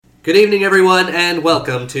Good evening, everyone, and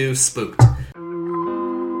welcome to Spooked.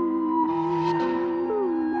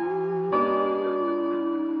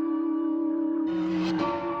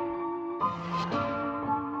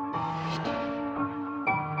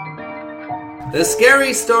 The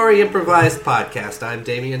Scary Story Improvised Podcast. I'm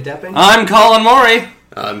Damian Depping. I'm Colin Morey.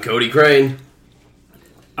 I'm Cody Crane.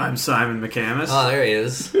 I'm Simon McCamus. Oh, there he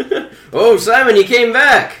is. Oh, Simon, you came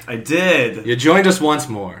back! I did. You joined us once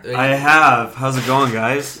more. I have. How's it going,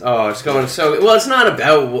 guys? Oh, it's going so... Well, it's not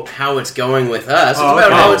about how it's going with us. It's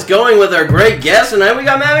about okay. how it's going with our great guest, and we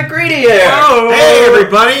got Matt McCready here! Oh, Hey,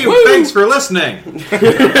 everybody! Woo! Thanks for listening.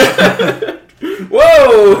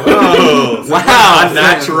 Whoa! Oh, Wow.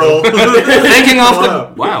 unnatural. Thinking off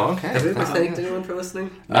the... Wow, okay. Have you ever thanked anyone for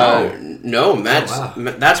listening? No, Matt's... Oh,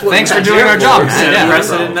 wow. That's what Thanks for Matt's doing here our job, for. Matt. Yeah.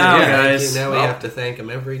 Precedent now, Yeah. guys. Now we have to thank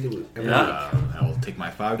him every week. I will take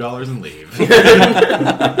my $5 and leave.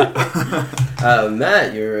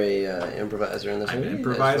 Matt, you're a improviser in this I'm an movie,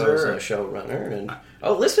 improviser. as well as a showrunner, and...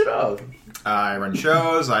 Oh, list it off. I run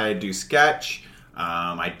shows. I do sketch.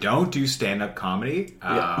 I don't do stand-up comedy.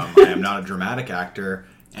 I am not a dramatic actor,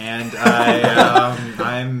 and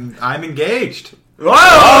I'm engaged. Whoa!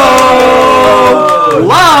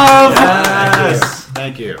 Love! Yes.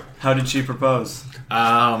 Thank you. How did she propose?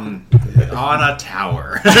 On a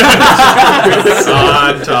tower.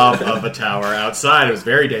 On top of a tower outside. It was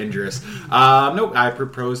very dangerous. Nope, I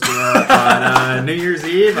proposed to her on New Year's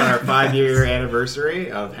Eve on our 5-year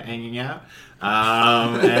anniversary of hanging out.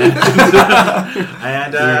 Yeah,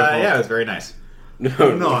 it was very nice.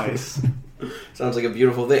 Nice. Sounds like a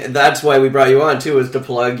beautiful thing. That's why we brought you on, too, is to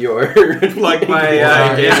plug your... Plug my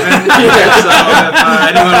engagement. So if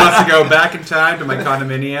anyone wants to go back in time to my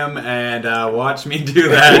condominium and watch me do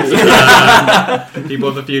that, people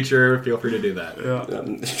of the future, feel free to do that.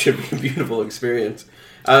 It should be a beautiful experience.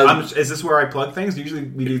 Is this where I plug things? Usually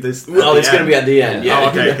we do this. Oh, it's going to be at the end. Yeah. Oh,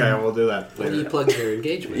 okay, we'll do that When later. you plug your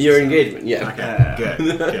engagement. Your engagement, yeah. Okay,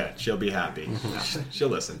 good. She'll be happy. She'll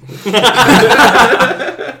listen.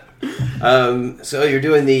 So you're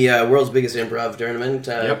doing the world's biggest improv tournament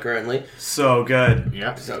currently. So good.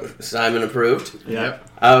 Yep. So Simon approved.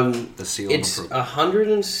 Yep. The seal It's of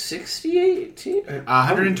 168? 128 teams and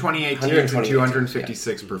 128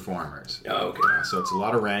 256 performers. Oh, okay. So it's a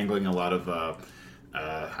lot of wrangling, a lot of...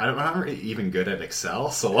 I'm not even good at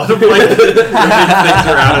Excel, so a lot of moving things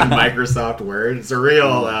around in Microsoft Word. It's a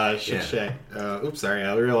real a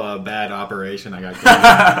real bad operation I got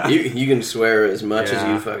going. You can swear as much as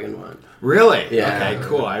you fucking want. Really? Yeah. Okay,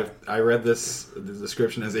 cool. I read the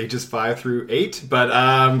description as ages 5 through 8, but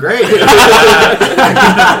great.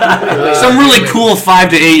 Some really cool 5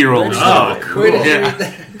 to 8 year olds. Oh, cool. Where did you read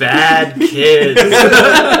that? Bad kids.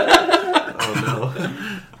 Oh,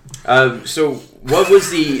 no. So what was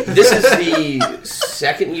this is the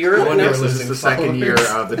second year of it now? This is the second year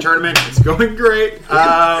of the tournament. It's going great.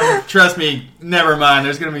 Trust me, never mind.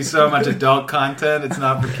 There's going to be so much adult content. It's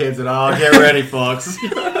not for kids at all. Get ready, folks. You're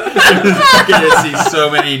going to see so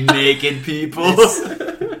many naked people.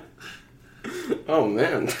 Oh,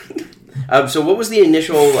 man. So what was the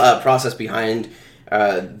initial process behind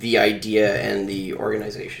the idea and the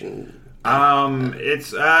organization?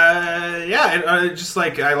 It's just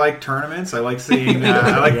like I like tournaments. I like seeing.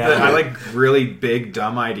 I like really big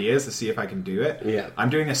dumb ideas to see if I can do it. Yeah.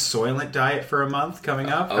 I'm doing a Soylent diet for a month coming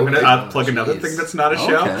up. Okay. I'm gonna plug another thing that's not a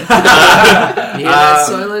show. Okay. You hear that,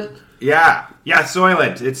 Soylent? Yeah,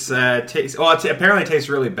 Soylent. It's apparently tastes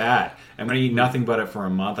really bad. I'm going to eat nothing but it for a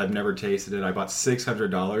month. I've never tasted it. I bought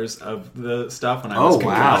 $600 of the stuff when I was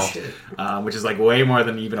concussed, which is like way more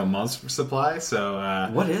than even a month's supply. So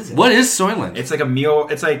What is it? What is Soylent? it's like a meal.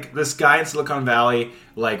 It's like this guy in Silicon Valley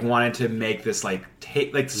like wanted to make this like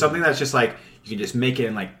something that's just like you can just make it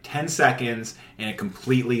in like 10 seconds and it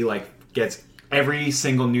completely like gets every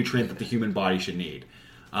single nutrient that the human body should need.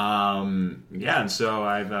 And so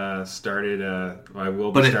I've started. I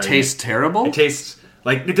will. But be it starting tastes terrible? It tastes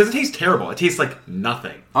like it doesn't taste terrible. It tastes like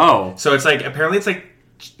nothing. Oh. So it's like apparently it's like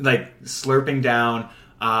slurping down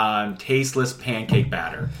tasteless pancake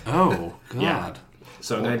batter. Oh, God. Yeah.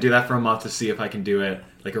 So I'm going to do that for a month to see if I can do it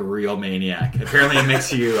like a real maniac. Apparently it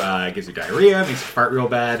makes you, gives you diarrhea, makes you fart real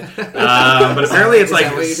bad. But apparently it's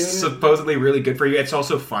like supposedly really good for you. It's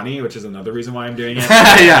also funny, which is another reason why I'm doing it.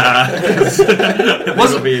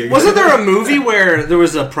 Wasn't there a movie where there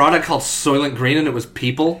was a product called Soylent Green and it was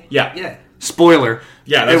people? Yeah. Spoiler.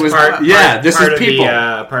 Yeah, that's it was part. this part is of people.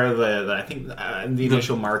 Part of the I think the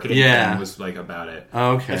initial marketing thing was like about it.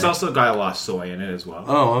 Okay. It's also got a lot of soy in it as well.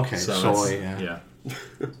 Oh, okay. So Soy. yeah.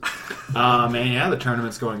 And yeah, the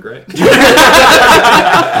tournament's going great. I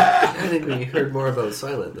think we heard more about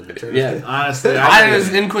Soylent than the tournament. Yeah. Honestly, I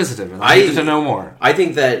was inquisitive. I needed to know more. I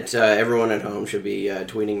think that everyone at home should be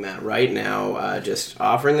tweeting Matt right now, just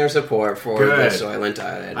offering their support for the Good. Soylent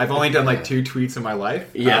Diet. I've only done like 2 tweets in my life.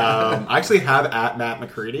 Yeah. I actually have at Matt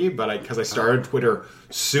McCready, but because I started Twitter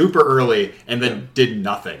super early and then did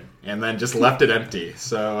nothing and then just left it empty.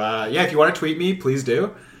 So yeah, if you want to tweet me, please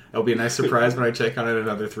do. It'll be a nice surprise when I check on it in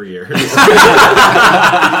another 3 years.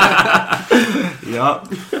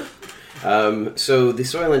 Yup. So the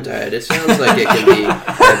Soylent Diet, it sounds like it can be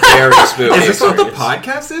a very spooky Is this what the experience.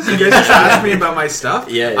 podcast is? You guys just asked me about my stuff?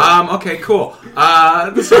 Yeah. Okay, cool.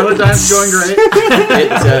 The Soylent Diet's going great.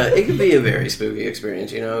 It can be a very spooky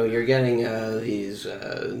experience. You know, you're getting the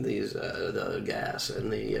gas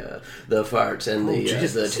and the farts and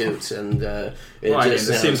the toots and it It just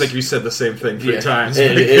sounds, seems like you said the same thing 3 times.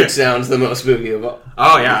 It sounds the most spooky of all.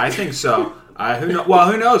 Oh yeah, I think so.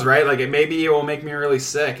 Who knows, right? Like maybe it will make me really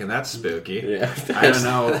sick, and that's spooky. Yeah. I don't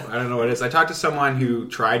know what it is. I talked to someone who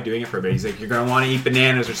tried doing it for a bit. He's like, "You're gonna want to eat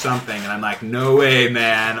bananas or something," and I'm like, "No way,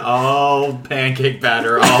 man! All pancake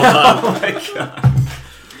batter, all up." Oh my god.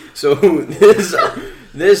 So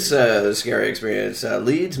this scary experience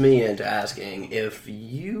leads me into asking if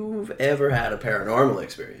you've ever had a paranormal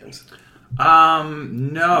experience.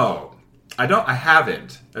 No. I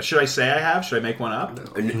haven't. Should I say I have? Should I make one up?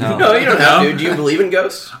 No, you don't have to. Do you believe in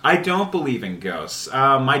ghosts? I don't believe in ghosts.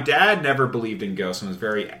 My dad never believed in ghosts and was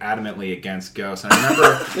very adamantly against ghosts. And I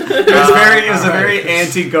remember It was a very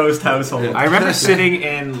anti-ghost household. I remember sitting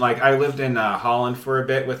in I lived in Holland for a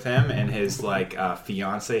bit with him and his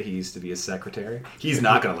fiance. He used to be his secretary. He's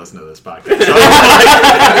not going to listen to this podcast, so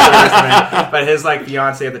but his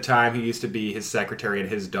fiance at the time, he used to be his secretary and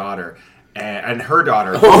his daughter. And her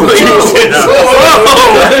daughter. That's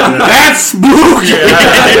spooky!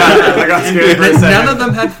 I got scared for a second. None of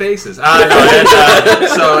them had faces.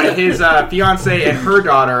 So his fiance and her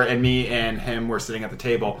daughter and me and him were sitting at the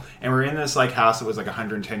table, and we're in this house that was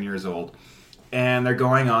 110 years old, and they're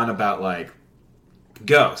going on about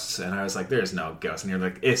ghosts, and I was like, "There's no ghosts," and you're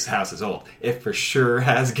like, "This house is old. It for sure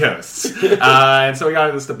has ghosts." And so we got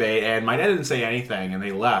into this debate, and my dad didn't say anything, and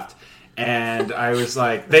they left. And I was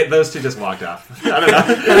like, those two just walked off. I don't know.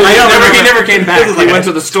 He never came back. He went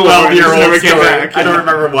to the store. 12-year-old Never came story. back. I don't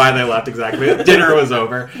remember why they left exactly. Dinner was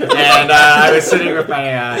over, and I was sitting with my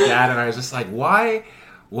dad, and I was just like, "Why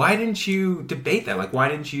didn't you debate that? Why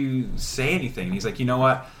didn't you say anything?" And he's like, "You know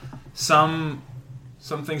what? Some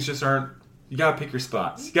things just aren't. You gotta pick your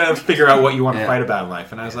spots. You gotta figure out what you want to fight about in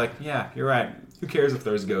life." And I was like, "Yeah, you're right. Who cares if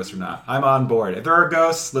there's ghosts or not? I'm on board. If there are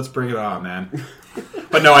ghosts, let's bring it on, man."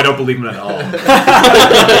 But no, I don't believe in it at all.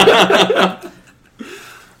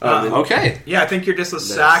 Okay. Yeah, I think you're just a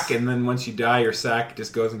sack, and then once you die, your sack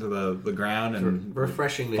just goes into the ground and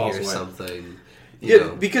Refreshing to falls hear away. something.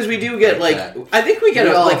 Because we do get that. I think we get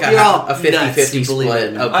You're a all 50-50 nuts, you believe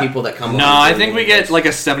split in- of people that come. No, on I think we get a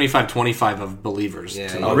 75-25 of believers. Yeah,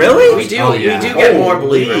 to- yeah. Really? We do. Oh, yeah. We do get more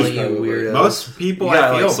Really, believers. you than weirdo. Most people, You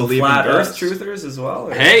got I feel, some believe flat in Earth ghosts. truthers as well.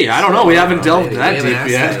 Or? Hey, I don't know. We haven't delved We that haven't deep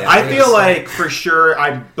asked yet. that. I feel like for sure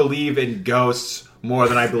I believe in ghosts more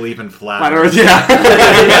than I believe in flat Flat Earth. Earth, yeah.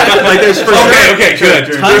 There's for sure, Okay, good.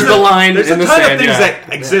 tons There's the of- line There's in a the ton sand, of things yeah.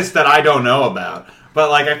 that exist that I don't know about. But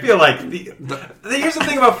I feel like here's the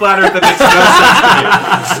thing about flat Earth that makes no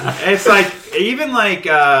sense to me. It's even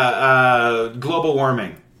global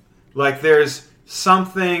warming. There's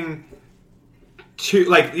something to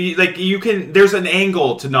you can. There's an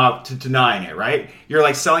angle to denying it, right?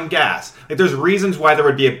 You're selling gas. There's reasons why there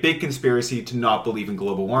would be a big conspiracy to not believe in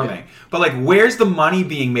global warming. But where's the money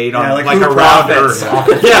being made on who around profits Earth? off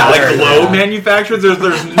of Globe manufacturers. There's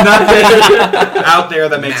nothing out there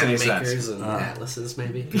that makes Map any sense. makers and atlases,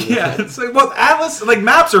 maybe. Yeah, it's atlas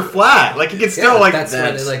maps are flat. You can still that's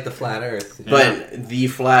why they like the flat Earth. But the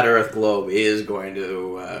flat Earth globe is going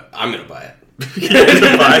to. I'm going to buy it.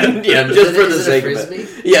 Yeah, just for the Is it a sake of frisbee?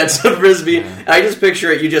 it. Yeah, it's a frisbee. Yeah. I just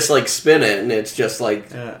picture it. You just spin it, and it's just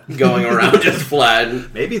going around just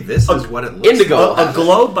flat. Maybe this is what it looks Indigo. like. A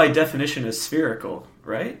globe, by definition, is spherical,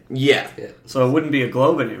 right? Yeah. So it wouldn't be a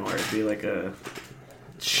globe anymore. It'd be like a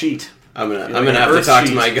sheet. I'm gonna like an have to Earth talk to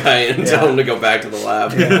sheet. my guy and tell him to go back to the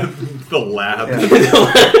lab. The lab. Yeah.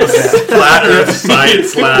 Flat Earth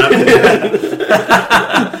Science Lab.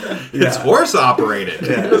 It's horse operated.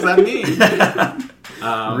 What does that mean?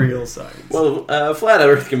 Real science. Well, flat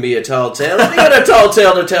Earth can be a tall tale. We got a tall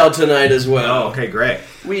tale to tell tonight as well. Oh, okay, great.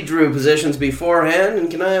 We drew positions beforehand, and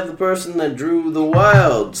can I have the person that drew the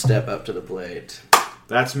wild step up to the plate?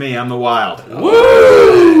 That's me. I'm the wild.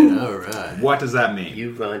 Woo! All right. What does that mean?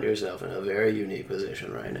 You find yourself in a very unique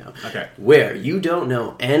position right now. Okay. Where you don't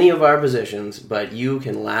know any of our positions, but you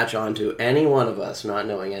can latch onto any one of us not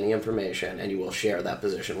knowing any information, and you will share that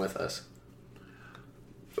position with us.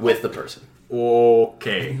 With the person.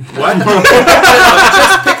 Okay. What?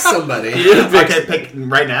 Just pick somebody. Okay, pick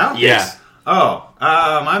right now? Yeah. Oh,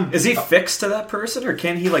 I'm... Is he fixed to that person, or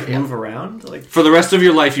can he move around? Like, For the rest of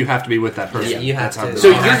your life, you have to be with that person. Yeah, you have That's how to. it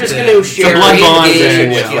So goes. you're just going to share blood bond radiation thing,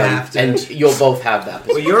 with yeah. You them, have to. and you'll both have that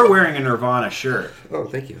Well, position. you're wearing a Nirvana shirt. Oh,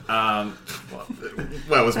 thank you.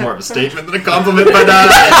 Well, it was more of a statement than a compliment, but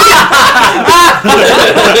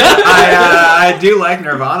I do like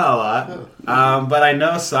Nirvana a lot. But I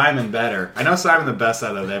know Simon better. I know Simon the best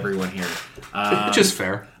out of everyone here. Which is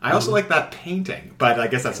fair. I also like that painting, but I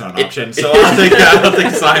guess that's not an option. So I'll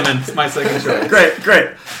take Simon. It's my second choice. great.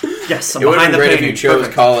 Yes, I'm It would have behind been the great if painting. you chose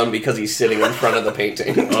Perfect. Colin because he's sitting in front of the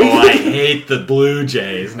painting. Oh, I hate the Blue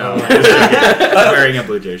Jays. No, I'm wearing a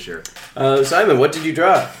Blue Jay shirt. Simon, what did you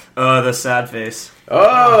draw? The sad face.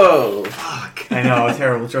 Oh! Fuck. I know, a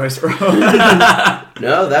terrible choice, bro.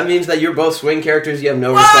 No, that means that you're both swing characters. You have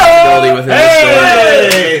no responsibility within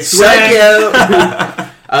Hey, the story. Psycho!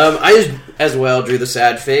 I as well drew the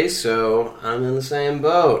sad face, so I'm in the same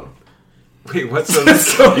boat. Wait, what's the...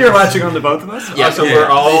 So you're latching on to both of us? Yeah, so we're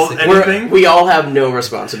all basically. anything? We all have no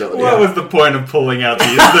responsibility. What was the point of pulling out these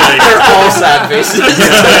things? They're all sad faces.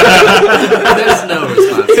 There's no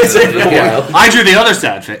It's been a responsibility. while. I drew the other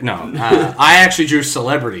sad fit. No, I actually drew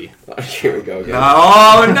celebrity. Here we go again.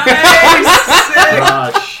 Oh, nice!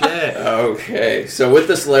 Oh, shit. Okay, so with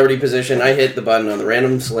the celebrity position, I hit the button on the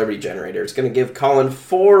random celebrity generator. It's going to give Colin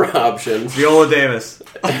 4 options, Viola Davis.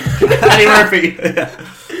 Eddie Murphy.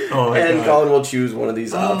 Oh my and God. Colin will choose one of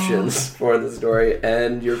these options for the story.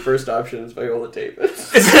 And your first option is Viola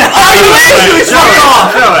Davis.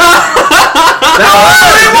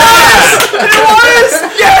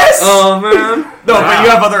 Yes! Oh man! No, but you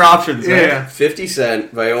have other options, right? Yeah. 50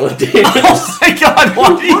 Cent, Viola Davis, Oh my God, why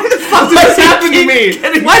the fuck did this happen to me?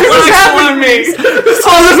 Why did this happen to me?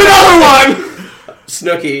 Oh, there's another one.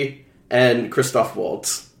 Snooki, and Christoph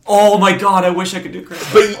Waltz. Oh my God, I wish I could do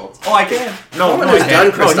Christoph But- Waltz. Oh, I can. No, Colin I has can't. done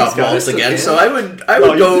No, Christoph he's got Waltz it. again, okay. so I would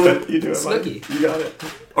No, go. you do it. Snooki. You got it.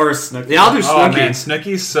 Or Snooki. Yeah, I'll do Oh Snooki. man,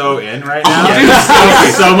 Snooki's so in right now.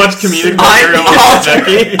 So much comedic material with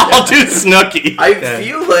Snooki. I'll do Snooki. I Okay.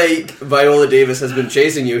 feel like Viola Davis has been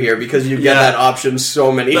chasing you here because you get Yeah. that option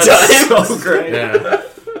so many That's times. so great. Yeah.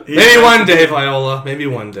 Maybe one day, Viola. Maybe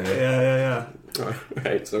one day. Yeah.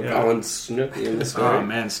 Right, so Yeah. Colin's Snooki in the story. Oh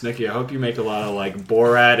man, Snooki, I hope you make a lot of like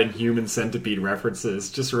Borat and Human Centipede references.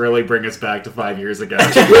 Just really bring us back to 5 years ago.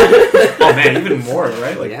 Oh man, even more,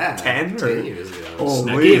 right? Like Yeah. 10 or 10 years ago. Oh,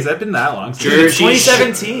 Snooki, has that been that long? Jersey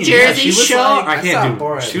 2017. Jersey she was Shore. like I can't do.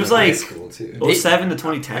 Borat she in was high like- school too. 07 to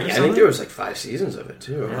 2010 or I something. think there was like 5 seasons of it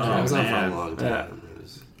too. Yeah, it was on for a man. long time. Yeah. It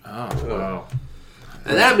was- Oh wow.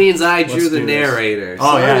 And that means I drew Let's the do this. narrator. So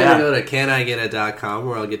Oh, I'm yeah, going yeah. to go to canigeta.com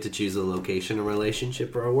where I'll get to choose a location, a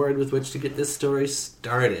relationship, or a word with which to get this story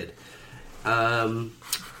started.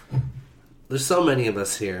 There's so many of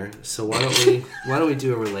us here, so why don't we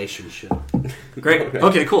do a relationship? Great.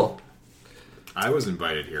 Okay, cool. I was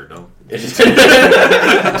invited here. Don't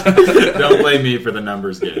blame me for the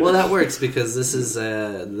numbers game. Well, that works because this is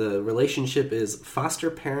the relationship is foster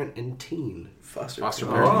parent and teen. Foster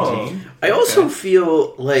parent. Oh. I also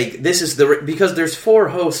feel like this is because there's 4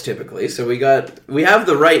 hosts typically, so we have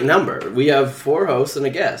the right number. We have 4 hosts and a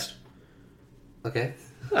guest. Okay.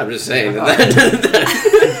 I'm just saying that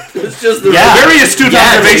it's just the Very astute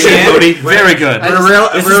observation, man. Cody. Very good.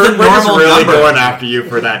 This is the we're just normal really number. going after you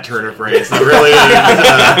for that turn of phrase. It really is.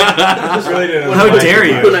 How dare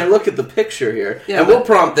you? When I look at the picture here, and we'll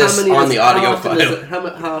prompt this on the audio file.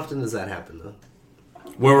 How often does that happen though?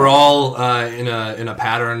 Where we're all in a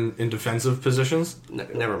pattern in defensive positions.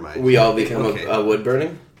 Never mind. We all become Okay. a wood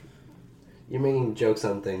burning. You're making jokes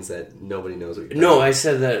on things that nobody knows what you're No, talking I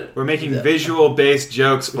said that. We're making visual-based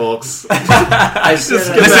jokes, folks. I said Just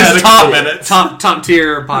that- give This that is a couple minutes. top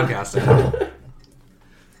tier podcasting.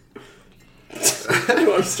 You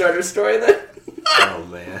want to start a story then? Oh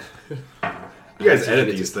man. You guys edit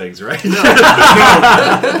these things, right? Rarely.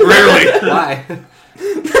 Why?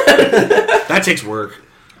 That takes work.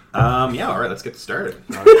 Yeah, all right, let's get started.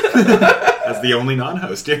 As the only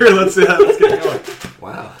non-host here, let's get going.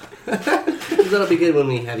 Wow. That'll be good when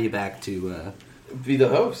we have you back to Be the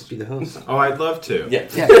host. be the host. Oh, I'd love to. Yeah.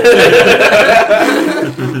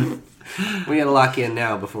 We gotta lock in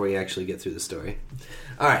now before we actually get through the story.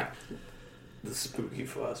 All right. The spooky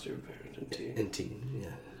foster parent and teen. And teen,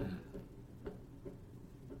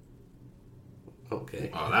 yeah.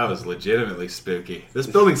 Okay. Oh, that was legitimately spooky. This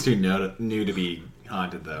building's too new to be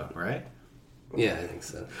haunted, though, right? Yeah, I think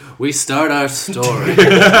so. We start our story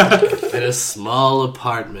in a small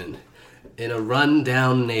apartment in a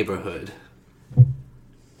run-down neighborhood.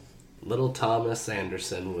 Little Thomas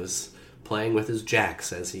Anderson was playing with his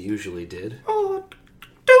jacks as he usually did. Oh,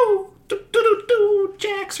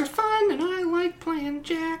 jacks are fun, and I like playing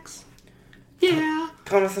jacks. Yeah.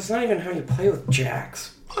 Thomas, that's not even how you play with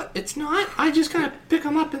jacks. What? It's not? I just kind of pick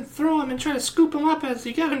them up and throw them and try to scoop them up as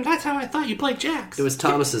you get them. That's how I thought you played jacks. It was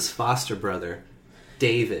Thomas's foster brother,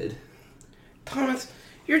 David. Thomas,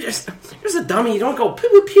 you're just a dummy. You don't go pew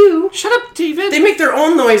pew pew. Shut up, David. They make their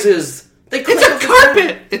own noises. It's a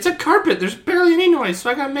carpet. It's a carpet. There's barely any noise, so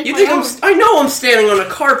I gotta make my own. I know I'm standing on a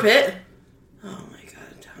carpet. Oh my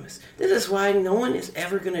God, Thomas. This is why no one is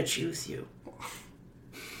ever gonna choose you.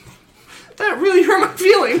 That really hurt my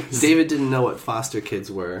feelings. David didn't know what foster kids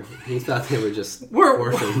were. He thought they were just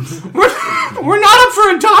orphans. We're not up for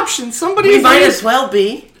adoption. We might as well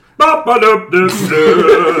be.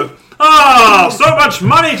 Oh, so much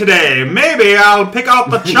money today. Maybe I'll pick out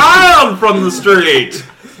the child from the street.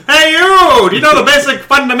 Hey, you! Do you know the basic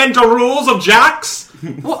fundamental rules of jacks?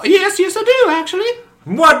 Well, yes, I do, actually.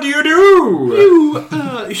 What do you do?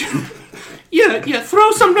 You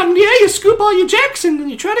throw something in the air, you scoop all your jacks, and then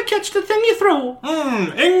you try to catch the thing you throw.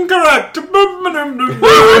 Incorrect. Well,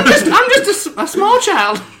 I'm just a small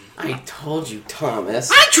child. I told you,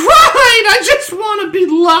 Thomas. I tried! I just want to be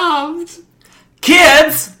loved.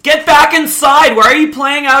 Kids, get back inside. Why are you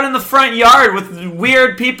playing out in the front yard with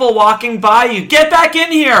weird people walking by you? Get back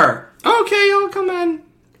in here. Okay, I'll come in.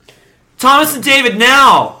 Thomas and David,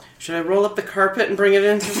 now. Should I roll up the carpet and bring it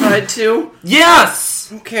inside too?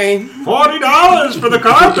 Yes. Okay. $40 for the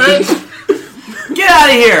carpet. Get out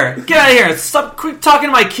of here. Get out of here. Stop talking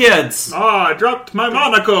to my kids. Oh, I dropped my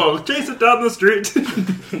monocle. Chase it down the street.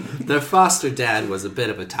 Their foster dad was a bit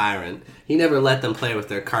of a tyrant. He never let them play with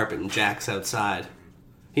their carpet and jacks outside.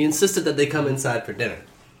 He insisted that they come inside for dinner.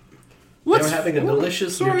 They were having a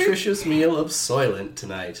delicious, nutritious meal of Soylent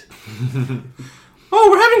tonight.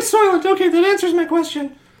 Oh, we're having Soylent. Okay, that answers my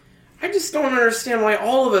question. I just don't understand why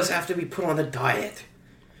all of us have to be put on a diet.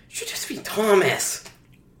 It should just be Thomas.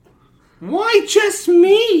 Why just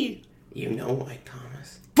me? You know why,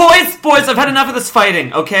 Thomas. Boys, I've had enough of this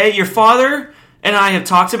fighting, okay? Your father and I have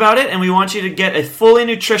talked about it, and we want you to get a fully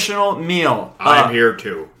nutritional meal. I'm here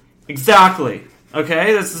too. Exactly.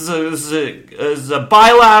 Okay? This is a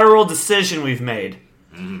bilateral decision we've made.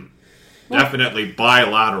 Definitely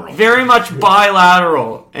bilateral. Very much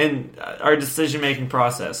bilateral in our decision-making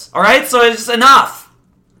process. Alright? So it's enough.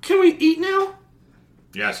 Can we eat now?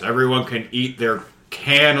 Yes, everyone can eat their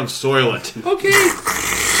can of Soylent. Okay.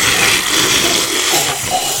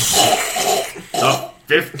 The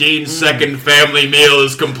 15-second family meal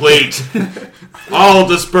is complete. All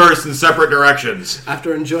disperse in separate directions.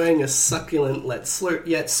 After enjoying a succulent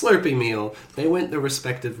yet slurpy meal, they went their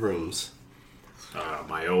respective rooms.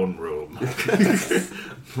 My own room.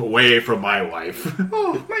 Away from my wife.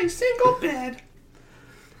 Oh, my single bed.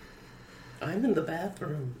 I'm in the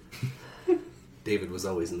bathroom. David was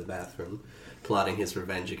always in the bathroom, plotting his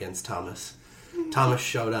revenge against Thomas. Thomas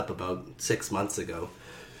showed up about 6 months ago.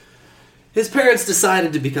 His parents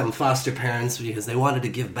decided to become foster parents because they wanted to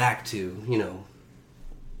give back to,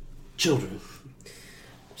 children.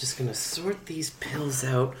 I'm just gonna sort these pills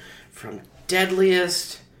out from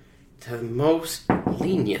deadliest to most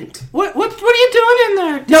lenient. What are you doing in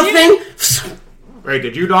there? Nothing! Wait,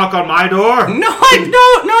 did you knock on my door? No, Dad,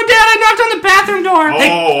 I knocked on the bathroom door.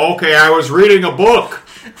 Oh, okay, I was reading a book.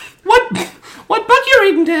 What book you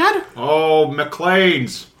reading, Dad? Oh,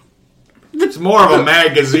 McLean's. It's more of a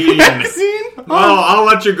magazine. Magazine? Well, I'll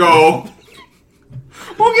let you go.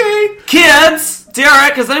 Okay. Kids!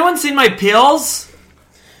 Derek, has anyone seen my pills?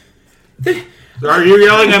 Are you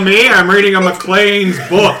yelling at me? I'm reading a McLean's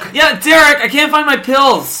book. Yeah, Derek, I can't find my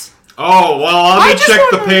pills. Oh, well, I'll check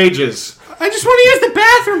the pages. I just want to use the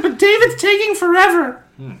bathroom, but David's taking forever.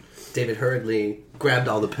 David hurriedly grabbed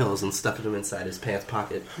all the pills and stuffed them inside his pants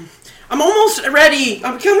pocket. I'm almost ready.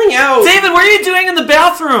 I'm coming out. David, what are you doing in the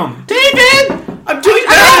bathroom? David! I'm doing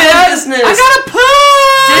bathroom business. I gotta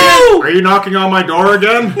poo! David, are you knocking on my door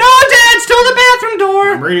again? No, Dad, still the bathroom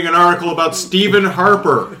door. I'm reading an article about Stephen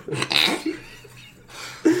Harper.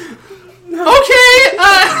 Okay,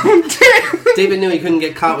 David knew he couldn't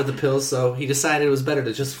get caught with the pills, so he decided it was better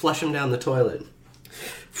to just flush them down the toilet.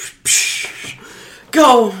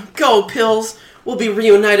 Go, pills. We'll be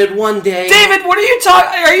reunited one day. David, what are you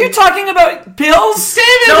talking? Are you talking about pills?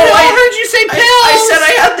 David, No, I heard you say pills. I said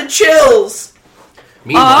I had the chills.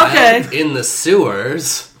 Meanwhile, okay. in the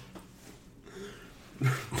sewers...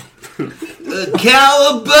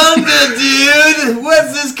 Cowabunga, dude!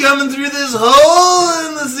 What's this coming through this hole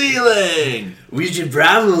in the ceiling? We should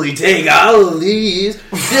probably take all of these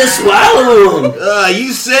to swallow them.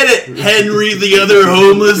 You said it, Henry, the other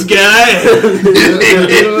homeless guy.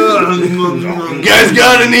 You guys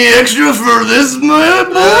got any extra for this, my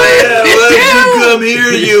boy? Why'd you come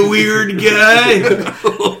here, you weird guy?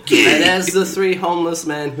 Okay. And as the three homeless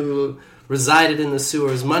men who resided in the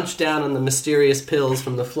sewers munched down on the mysterious pills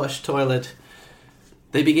from the flush toilet,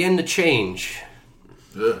 they began to change.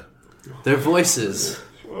 Their voices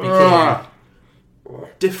became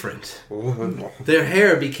different. Their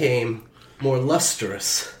hair became more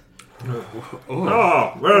lustrous.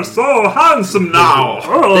 Oh, we're so handsome now.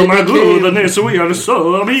 Oh, my goodness, we are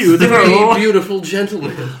so beautiful. Beautiful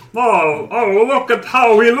gentlemen. Oh, look at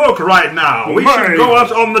how we look right now. We should go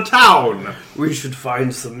out on the town. We should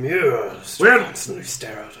find some mirrors to constantly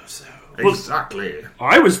stare at ourselves. Exactly.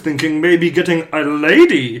 I was thinking maybe getting a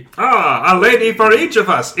lady. A lady for each of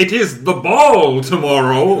us. It is the ball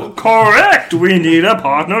tomorrow. Correct. We need a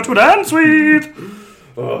partner to dance with.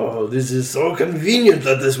 Oh, this is so convenient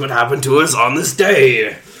that this would happen to us on this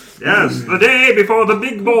day. Yes, the day before the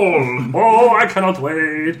big ball. Oh, I cannot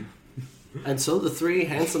wait. And so the three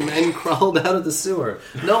handsome men crawled out of the sewer.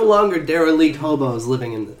 No longer derelict hobos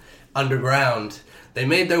living in the underground. They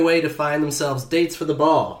made their way to find themselves dates for the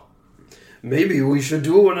ball. Maybe we should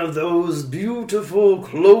do one of those beautiful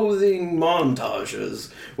clothing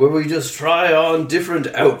montages where we just try on different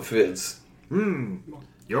outfits.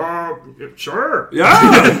 You're sure?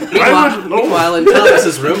 Yeah. Meanwhile, in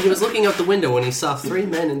Thomas's room, he was looking out the window when he saw three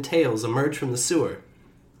men in tails emerge from the sewer.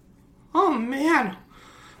 Oh, man.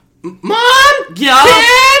 Mom? Yeah?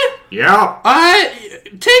 Dad? Yeah.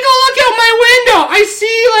 Take a look out my window. I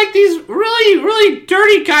see, like, these really, really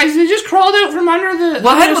dirty guys. They just crawled out from under the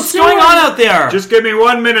What's sewer. going on out there? Just give me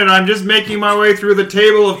 1 minute. I'm just making my way through the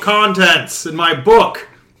table of contents in my book.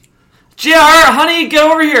 JR, honey, get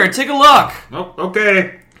over here. Take a look. Oh,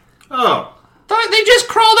 okay. Oh. They just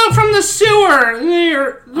crawled out from the sewer.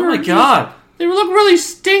 They're Oh my god. They look really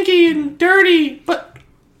stinky and dirty, but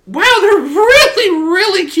wow, they're really,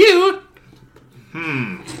 really cute.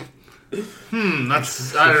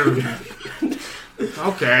 That's...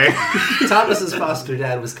 okay. Thomas's foster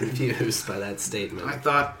dad was confused by that statement. I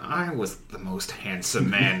thought I was the most handsome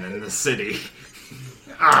man in the city.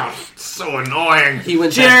 So annoying. He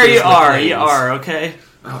went JR, back to his you McLean's. are, okay?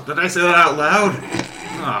 Oh, did I say that out loud?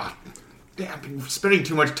 Damn, I've been spending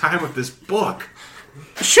too much time with this book.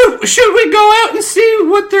 Should we go out and see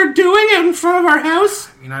what they're doing out in front of our house?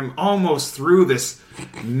 I mean, I'm almost through this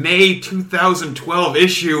May 2012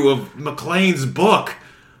 issue of McLean's book.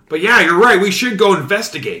 But yeah, you're right, we should go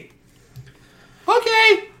investigate.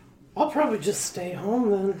 Okay. I'll probably just stay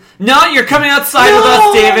home then. No, you're coming outside with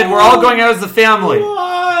us, David. We're all going out as a family.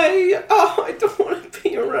 Why? Oh, I don't want to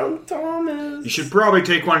be around Thomas. You should probably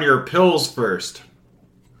take one of your pills first.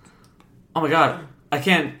 Oh my god. I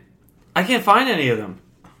can't find any of them.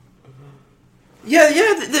 Yeah,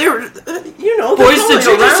 they're, Boys, did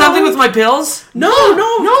you do something with my pills? No,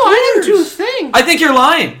 I didn't do a thing. I think you're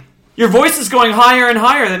lying. Your voice is going higher and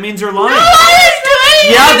higher. That means you're lying. I didn't do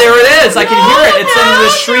anything. Yeah, there it is. I can hear it. It's in the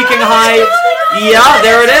shrieking high. Yeah,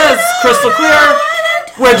 there it is. Crystal clear.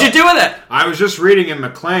 What'd you do with it? I was just reading in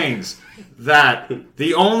McLean's that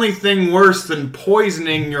the only thing worse than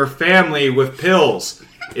poisoning your family with pills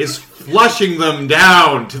is flushing them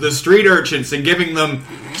down to the street urchins and giving them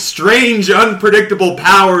strange, unpredictable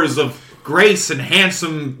powers of grace and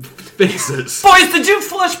handsome faces. Boys, did you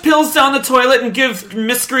flush pills down the toilet and give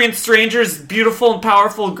miscreant strangers beautiful and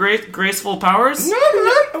powerful, graceful powers? No,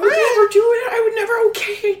 I would never do it. I would never.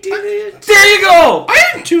 Okay, I did it. There you go.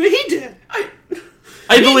 I didn't do it. He did.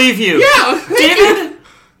 I believe you. Yeah. David,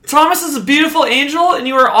 Thomas is a beautiful angel, and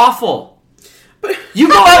you are awful. You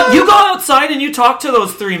go outside and you talk to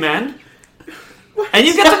those three men, and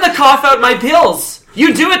you get them to cough out my pills.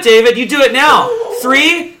 You do it, David. You do it now.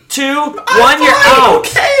 3, 2, 1. You're out.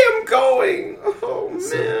 Okay, I'm going. Oh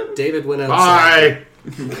man. David went outside,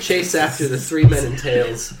 Bye. chased after the three men in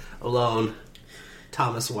tails alone.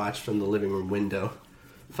 Thomas watched from the living room window,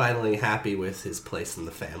 finally happy with his place in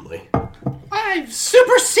the family. I've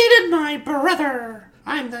superseded my brother.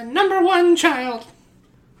 I'm the #1 child.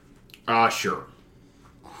 Sure.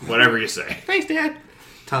 Whatever you say. Thanks, Dad.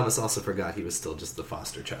 Thomas also forgot he was still just the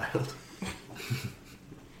foster child.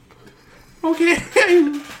 Okay.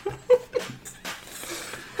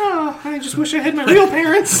 Oh, I just wish I had my real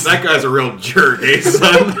parents. That guy's a real jerk, eh, son?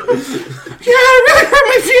 Yeah, it really hurt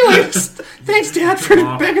my feelings. Thanks, Dad, for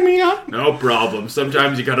backing me up. No problem.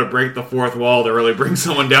 Sometimes you gotta break the fourth wall to really bring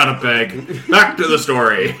someone down a peg. Back to the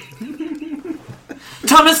story.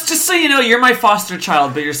 Thomas, just so you know, you're my foster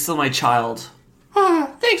child, but you're still my child.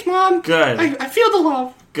 Thanks, Mom. Good. I feel the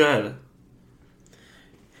love. Good.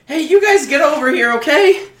 Hey, you guys get over here,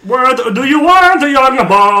 okay? What do you want, young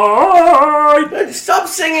boy? Stop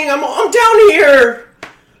singing, I'm down here!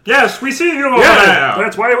 Yes, we see you over there.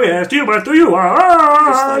 That's why we asked you, what do you I just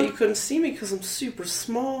want? thought you couldn't see me because I'm super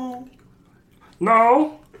small.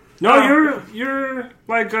 No, you're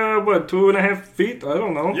like, 2.5 feet? I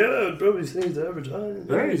don't know. Yeah, it probably seems average height.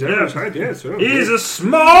 Yeah, he's average height, yeah, sure. He's a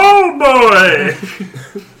small boy!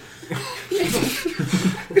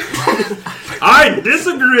 I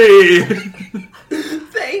disagree!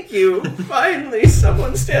 Thank you. Finally,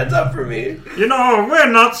 someone stands up for me. You know,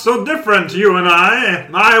 we're not so different, you and I.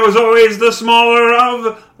 I was always the smaller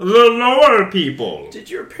of the lower people. Did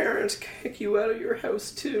your parents kick you out of your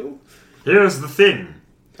house, too? Here's the thing.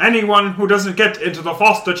 Anyone who doesn't get into the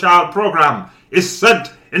foster child program is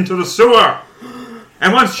sent into the sewer.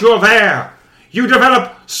 And once you're there, you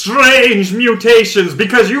develop strange mutations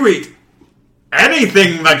because you eat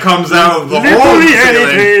anything that comes out of the hole. Literally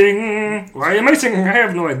anything. Why am I singing? I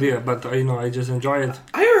have no idea, but I just enjoy it.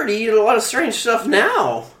 I already eat a lot of strange stuff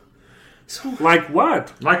now. So, Like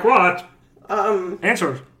what? Like what?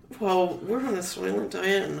 Answer. well, we're on a Soylent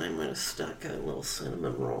diet, and I might have stuck a little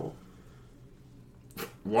cinnamon roll.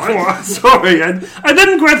 What? Oh, sorry, I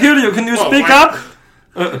didn't quite hear you. Can you speak what?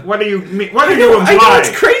 up? What do you mean? What do I you imply? know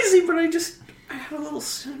it's crazy, but I had a little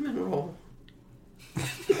cinnamon roll.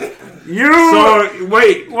 So,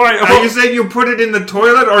 wait. Why, Are you saying you put it in the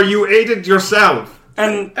toilet or you ate it yourself?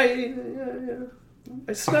 And I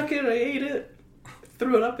snuck it, I ate it,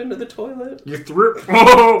 threw it up into the toilet. You threw...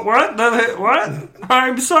 oh, what? What?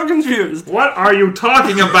 I'm so confused. What are you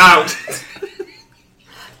talking about?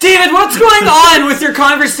 David, what's going on with your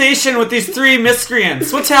conversation with these three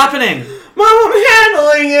miscreants? What's happening? Mom, I'm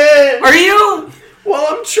handling it! Are you? Well,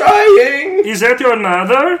 I'm trying! Is that your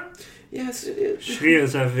mother? Yes, it is. She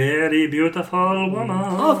is a very beautiful woman.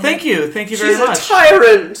 Oh, thank you. Thank you very She's much. a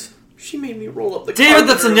tyrant! She made me roll up the David,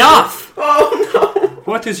 that's carpet. enough! Oh, no!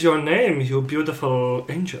 What is your name, you beautiful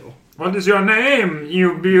angel? What is your name,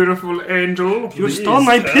 you beautiful angel? You stole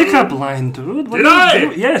my pickup line, dude. What Did you I?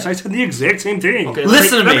 do? Yes, I said the exact same thing. Okay,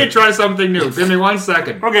 Listen to let me. me try something new. Give me 1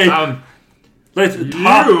 second. Okay. Let's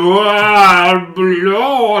talk. You are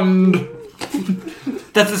blonde.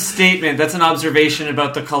 That's a statement. That's an observation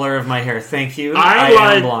about the color of my hair. Thank you. I am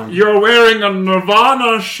like blonde. you're wearing a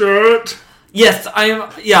Nirvana shirt. Yes,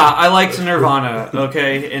 I liked Nirvana,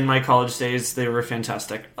 okay? In my college days, they were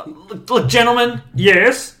fantastic. Look, gentlemen.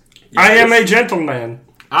 Yes, I am a gentleman.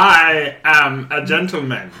 I am a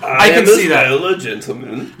gentleman. I can see that. a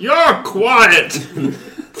gentleman. You're quiet.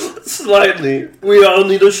 Slightly. We all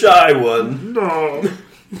need a shy one. No.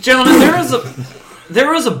 Gentlemen,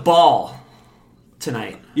 there was a ball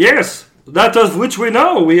tonight. Yes, that of which we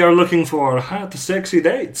know we are looking for hot, sexy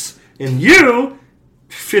dates. And you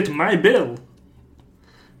fit my bill.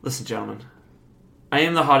 Listen, gentlemen. I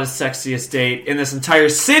am the hottest, sexiest date in this entire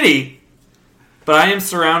city, but I am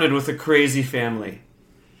surrounded with a crazy family.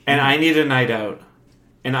 And I need a night out.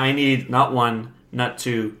 And I need not 1, not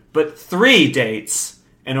 2, but 3 dates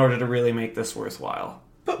in order to really make this worthwhile.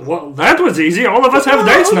 Well, that was easy. All of us have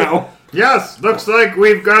dates now. Yes, looks like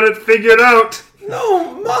we've got it figured out.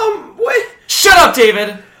 No, Mom, wait. Shut up,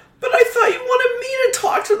 David! But I thought you wanted me to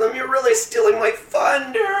talk to them. You're really stealing my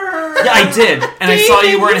thunder. Yeah, I did, and I saw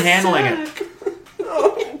you weren't handling it.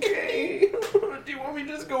 Okay. Do you want me to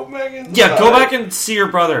just go back inside? Yeah, go back and see your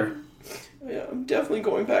brother. Yeah, I'm definitely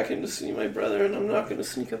going back in to see my brother, and I'm not going to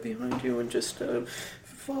sneak up behind you and just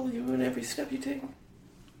follow you in every step you take.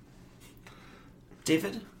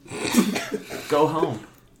 David, go home.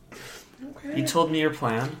 Okay. You told me your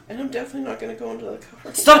plan. And I'm definitely not going to go into the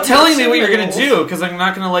car. Stop telling me what you're going to do, because I'm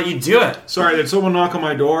not going to let you do it. Sorry, did someone knock on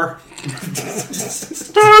my door?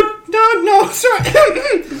 No, sorry.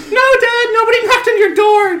 No, Dad, nobody knocked on your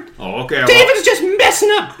door. Oh, okay. David's just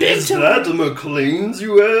messing up big Is time. that the McLean's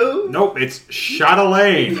you have? Nope, it's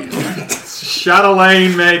Chatelaine. It's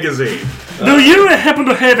Chatelaine magazine. Do you happen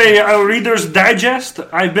to have a Reader's Digest?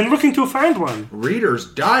 I've been looking to find one.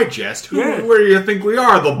 Reader's Digest? Yeah. Where do you think we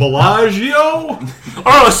are? The Bellagio?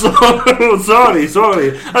 Oh,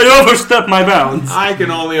 sorry. I overstepped my bounds. I can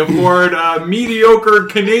only afford mediocre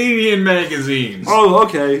Canadian magazines. Oh,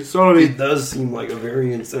 okay, sorry. It does seem like a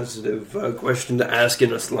very insensitive question to ask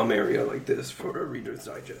in a slum area like this for a Reader's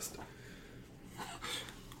Digest.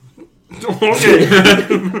 Okay.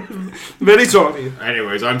 Very sorry.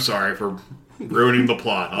 Anyways, I'm sorry for ruining the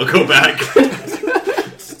plot. I'll go back.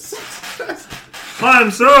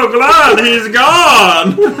 I'm so glad he's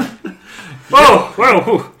gone! Oh,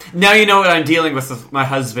 well, Now you know what I'm dealing with my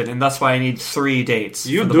husband, and that's why I need 3 dates.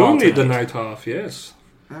 you for the do ball need the tonight. night off, yes.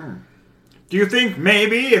 Do you think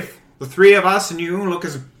maybe if the three of us and you look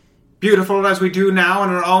as beautiful as we do now in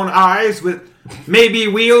our own eyes, maybe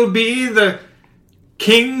we'll be the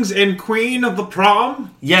kings and queen of the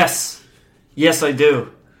prom? Yes. Yes, I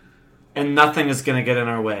do. And nothing is going to get in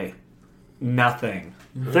our way. Nothing.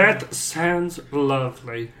 That sounds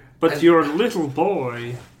lovely. But your little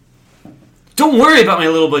boy... Don't worry about my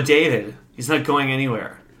little boy David. He's not going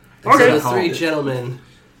anywhere. So Okay. the 3 gentlemen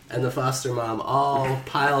and the foster mom all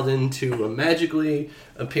piled into a magically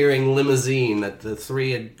appearing limousine that the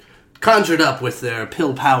 3 had conjured up with their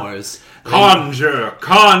pill powers. Conjure,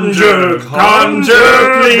 conjure,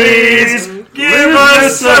 conjure, please. Give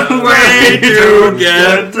us a way to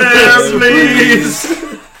get there, please.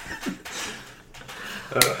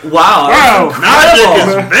 Wow. Magic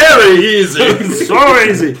is very easy. So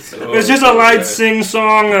easy. It's just a light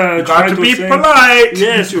sing-song. Got try to be sing. polite.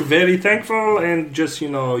 Yes, you're very thankful and just,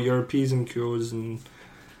 your P's and Q's and...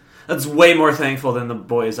 That's way more thankful than the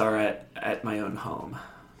boys are at my own home.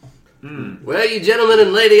 Where are you gentlemen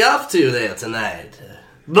and lady off to there tonight?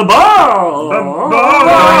 The ball!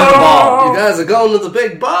 You guys are going to the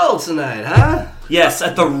big ball tonight, huh? Yes,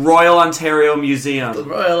 at the Royal Ontario The Museum.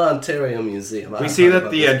 Royal Ontario Museum. We see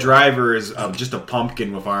that the driver is just a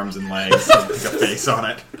pumpkin with arms and legs, with like a face on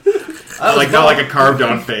it. Not like a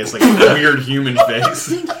carved-on face, like a weird human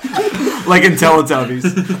face. Like in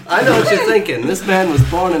Teletubbies. I know what you're thinking. This man was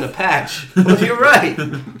born in a patch. Well, you're right.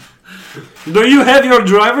 Do you have your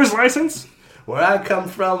driver's license? Where I come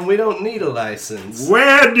from, we don't need a license.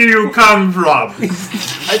 Where do you come from?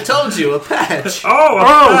 I told you, a patch Oh, a A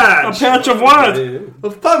patch. patch of what?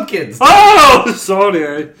 of pumpkins. Oh,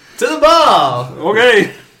 sorry. To the ball.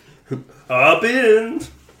 Okay. Hop in.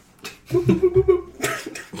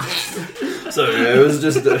 Sorry, I was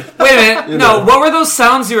just... Wait a minute. No, what were those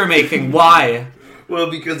sounds you were making? Why? well,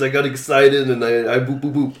 because I got excited and I boop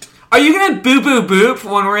boop booped. Are you gonna boop boop boop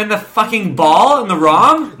when we're in the fucking ball in the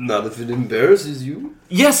ROM? Not if it embarrasses you.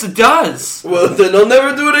 Yes, it does. Well, then I'll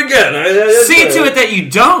never do it again. See to it that you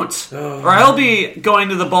don't. Or I'll be going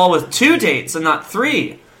to the ball with 2 dates and not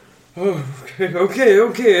 3.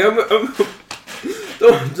 Okay. I'm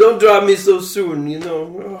don't drop me so soon,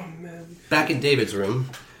 Oh, man. Back in David's room,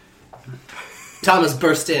 Thomas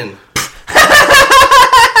burst in.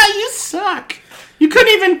 You suck. You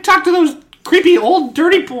couldn't even talk to those creepy old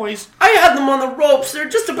dirty boys. I had them on the ropes. They're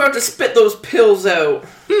just about to spit those pills out.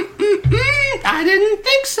 I didn't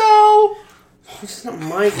think so. It's not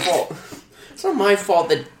my fault. It's not my fault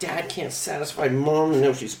that Dad can't satisfy Mom and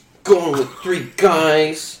now she's going with 3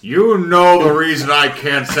 guys. You know the reason I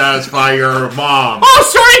can't satisfy your mom. Oh,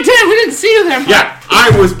 sorry, Dad. We didn't see you there. Yeah,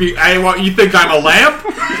 you think I'm a lamp?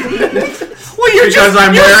 Well, you're Because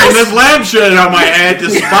I'm you're wearing so, this lampshade on my head to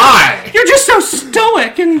spy. You're just so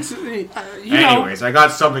stoic and, you know. Anyways, I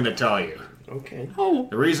got something to tell you. Okay. Oh,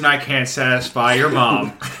 The reason I can't satisfy your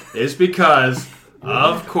mom is because,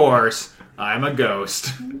 of course, I'm a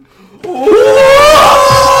ghost.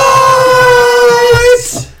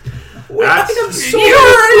 That's, you're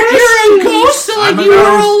a ghost. I'm Like a you were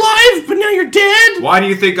ghost. alive, but now you're dead. why do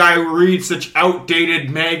you think I read such outdated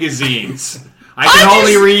magazines? I can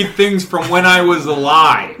only read things from when I was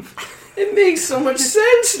alive. It makes so much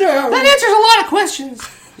sense now. That answers a lot of questions.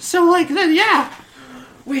 So, yeah.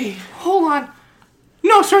 Wait. Hold on.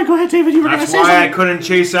 No, sorry. Go ahead, David. You were going to That's say why I something. couldn't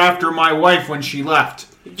chase after my wife when she left.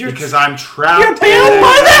 Because I'm trapped. You're banned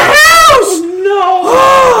by the house. No.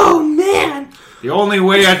 Oh man. The only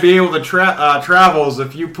way I'd be able to travel is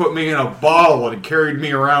if you put me in a bottle and carried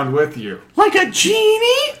me around with you. Like a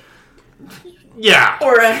genie? Yeah.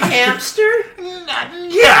 Or a hamster?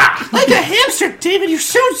 Yeah. Like a hamster, David. You're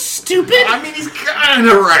so stupid. I mean, he's kind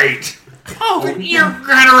of right. Oh, You're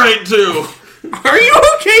kind of right, too. are you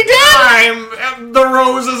okay, Dad? The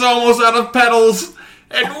rose is almost out of petals.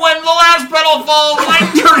 And when the last petal falls, I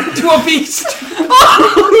turn into a beast.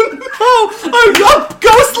 Oh no! A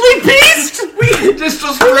ghostly beast? Just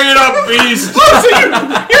a straight up beast. Oh, so you're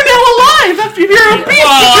now alive after you're a beast.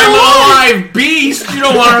 Well, but I'm you're a alive. live beast. You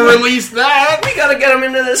don't want to release that. We gotta get him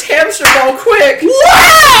into this hamster ball quick.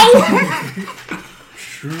 Wow!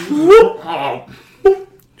 Oh,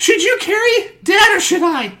 Should you carry Dad or should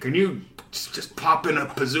I? can you just pop in a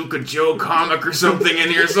Bazooka Joe comic or something in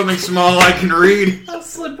here? Something small I can read? I'll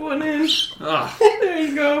slip one in. Oh, There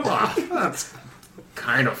you go. that's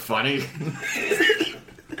kind of funny.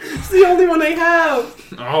 It's the only one I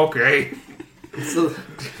have. Okay. So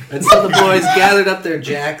And so the boys gathered up their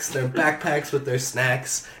jacks, their backpacks with their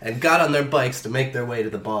snacks, and got on their bikes to make their way to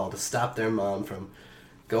the ball to stop their mom from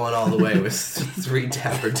going all the way with 3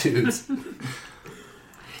 dapper dudes.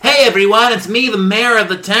 Hey everyone, it's me, the mayor of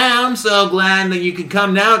the town. So glad that you could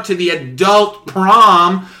come out to the adult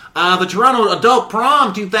prom. The Toronto Adult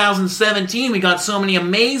Prom 2017. We got so many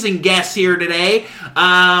amazing guests here today.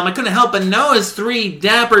 I couldn't help but notice 3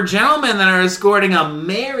 dapper gentlemen that are escorting a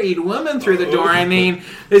married woman through the door. I mean,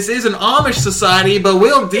 this is an Amish society, but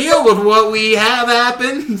we'll deal with what we have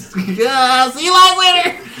happen. See you guys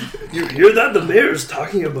later. You hear that? The mayor's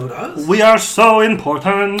talking about us. We are so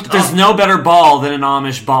important. There's no better ball than an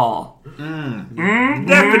Amish ball.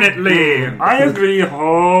 Definitely. I agree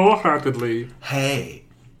wholeheartedly. Hey,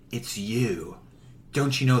 it's you.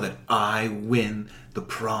 Don't you know that I win the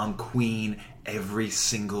prom queen every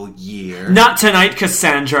single year? Not tonight,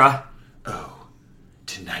 Cassandra. Oh,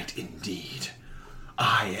 tonight indeed.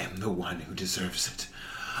 I am the one who deserves it.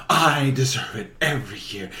 I deserve it every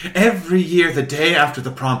year. Every year, the day after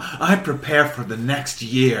the prom, I prepare for the next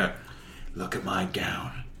year. Look at my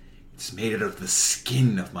gown. It's made out of the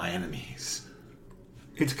skin of my enemies.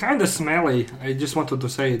 It's kind of smelly. I just wanted to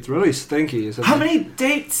say it's really stinky. Isn't How it? many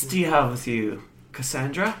dates do you have with you,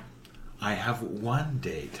 Cassandra? I have 1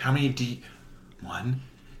 date. How many 1,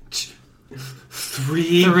 2,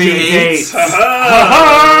 3 dates.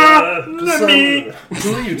 Let me.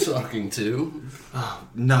 Who are you talking to? Oh,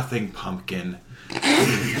 nothing, pumpkin.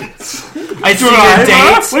 I see your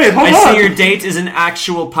date. Wait, hold I on. see your date is an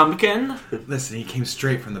actual pumpkin. Listen, he came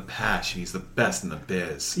straight from the patch, and he's the best in the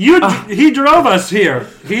biz. He drove us here.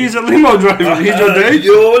 He's a limo driver. He's your date?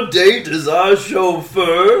 Your date is our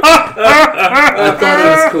chauffeur. I thought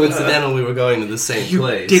it was coincidental we were going to the same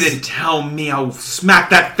place. Didn't tell me. I'll smack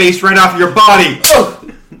that face right off your body.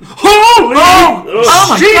 Holy! Oh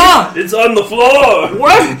my shit! god! It's on the floor.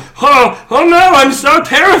 What? Oh no, I'm so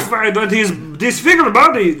terrified that his disfigured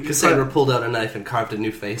body. Cassandra pulled out a knife and carved a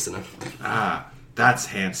new face in him. Ah, that's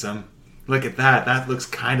handsome. Look at that. That looks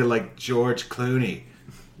kind of like George Clooney.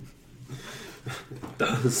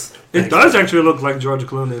 It does actually look like George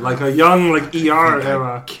Clooney, like a young, like ER I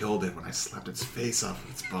era. killed it when I slapped its face off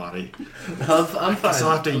its body. I'm fine. So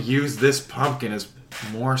I'll have to use this pumpkin as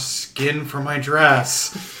more skin for my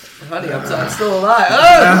dress. Honey, I'm still alive.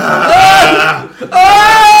 I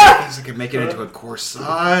guess I could make it into a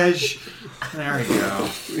corsage. There we go.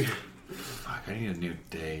 Fuck, I need a new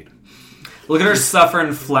date. Look at her suffer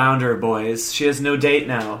and flounder, boys. She has no date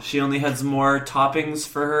now. She only has more toppings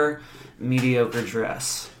for her mediocre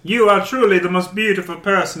dress. You are truly the most beautiful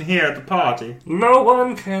person here at the party. No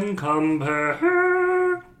one can compare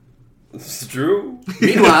her. It's true.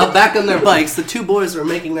 Meanwhile, back on their bikes, the 2 boys were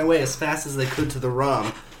making their way as fast as they could to the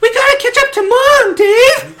ROM. We gotta catch up to Mom,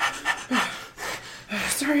 Dave!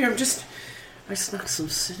 Sorry, I snuck some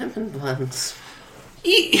cinnamon buns. Why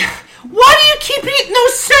do you keep eating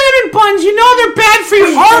those cinnamon buns? You know they're bad for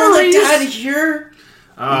your Let arteries! Dad hear.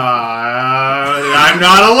 I'm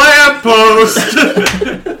not a lamppost.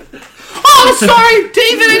 Oh, sorry,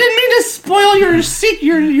 David, I didn't mean to spoil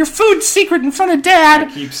your food secret in front of Dad.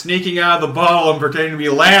 Keep sneaking out of the bottle and pretending to be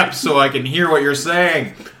lamps so I can hear what you're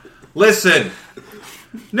saying. Listen,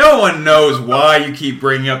 no one knows why you keep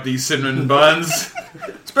bringing up these cinnamon buns,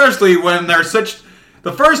 especially when they're such.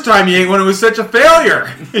 The first time you ate one, it was such a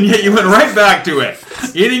failure, and yet you went right back to it,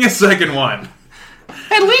 eating a second one.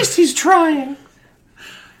 At least he's trying.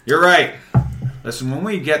 You're right. Listen, when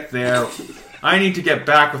we get there, I need to get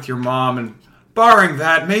back with your mom, and barring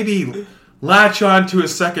that, maybe latch on to a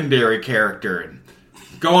secondary character and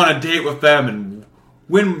go on a date with them and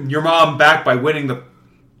win your mom back by winning the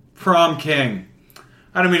prom king.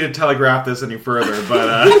 I don't mean to telegraph this any further,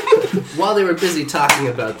 but While they were busy talking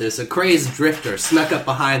about this, a crazed drifter snuck up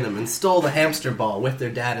behind them and stole the hamster ball with their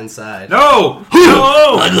dad inside. no!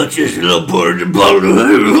 No! I got this little part of the bottle.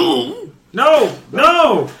 No!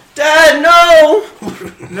 No! Dad, no!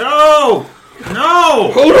 No!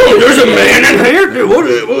 No! Hold on, there's a man in here. What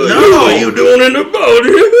are you doing in the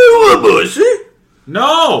body? What, Bussy?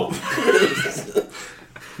 No!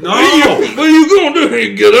 No! What are you going to do?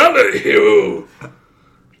 Hey, get out of here.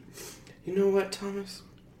 You know what, Thomas?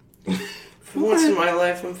 For once in my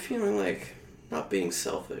life, I'm feeling like not being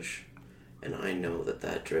selfish. And I know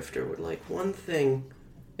that drifter would like one thing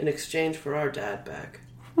in exchange for our dad back.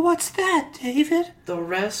 What's that, David? The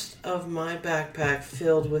rest of my backpack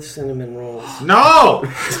filled with cinnamon rolls. No!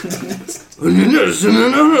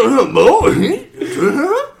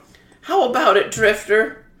 How about it,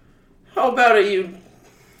 drifter? How about it, you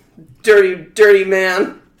dirty, dirty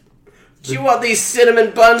man? Do you want these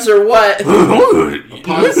cinnamon buns or what?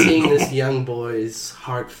 Upon seeing this young boy's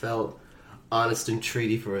heartfelt, honest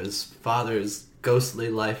entreaty for his father's ghostly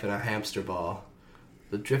life in a hamster ball,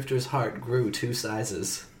 the drifter's heart grew 2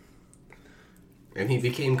 sizes, and he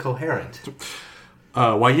became coherent.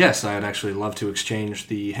 Why, yes, I'd actually love to exchange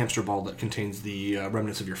the hamster ball that contains the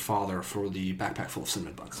remnants of your father for the backpack full of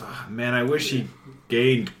cinnamon buns. Man, I wish he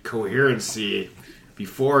gained coherency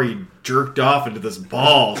before he jerked off into this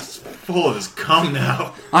ball. It's full of his cum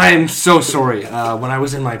now. I am so sorry. When I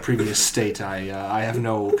was in my previous state, I have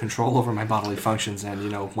no control over my bodily functions,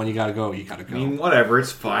 and, when you gotta go, you gotta go. I mean, whatever,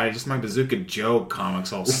 it's fine. Just my Bazooka Joe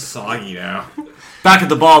comic's all soggy now. Back at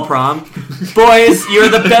the ball, Prom. Boys, you're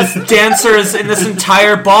the best dancers in this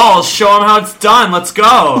entire ball. Show them how it's done. Let's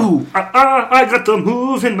go. Ooh, I got the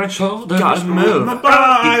move in my shoulders. Gotta move. You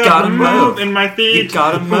gotta move in my feet. You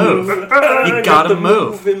gotta move. You gotta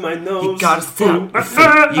move. In my nose. You gotta step.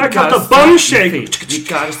 I got the bum shake. You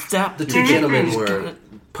gotta step. The 2 gentlemen were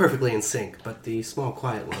perfectly in sync, but the small,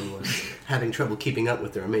 quiet one was having trouble keeping up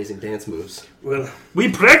with their amazing dance moves. Well, We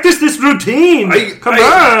practiced this routine. Come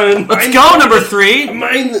on. Let's go, number 3.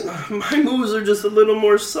 my moves are just a little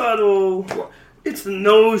more subtle. It's the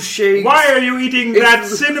nose shake. Why are you eating that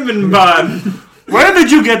cinnamon bun? Where did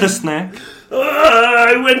you get the snack?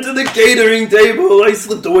 I went to the catering table. I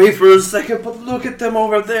slipped away for a second, but look at them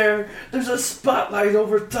over there. There's a spotlight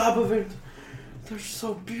over top of it. They're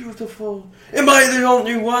so beautiful. Am I the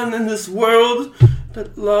only one in this world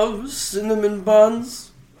that loves cinnamon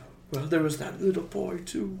buns? Well, there was that little boy,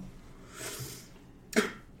 too.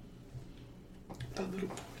 That little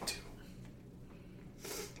boy, too.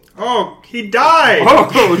 Oh, he died!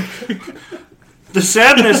 Oh, the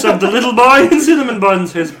sadness of the little boy in cinnamon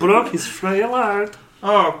buns has broke his frail heart.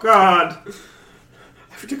 Oh, God.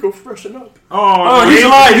 I have to go freshen up. Oh, He's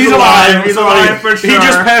alive. He's alive. He's alive for sure. He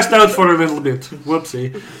just passed out for a little bit.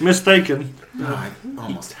 Whoopsie. Mistaken. Oh, I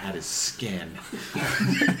almost had his skin.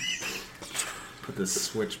 Put the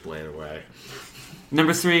switchblade away.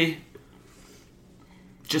 Number 3.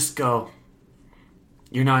 Just go.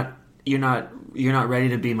 You're not ready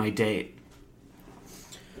to be my date.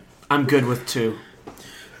 I'm good with 2.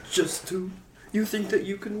 Just 2? You think that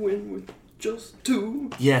you can win with just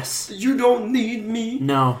 2? Yes. You don't need me?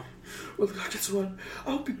 No. Well, guess what?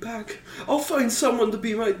 I'll be back. I'll find someone to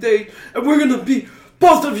be my date, and we're gonna be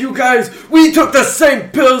both of you guys. We took the same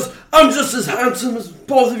pills. I'm just as handsome as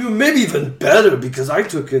both of you, maybe even better because I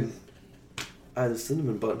had a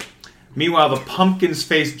cinnamon bun. Meanwhile, the pumpkin's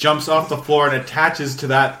face jumps off the floor and attaches to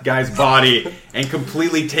that guy's body and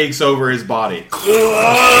completely takes over his body.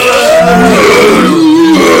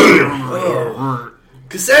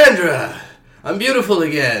 Cassandra! I'm beautiful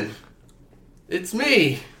again. It's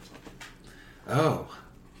me. Oh.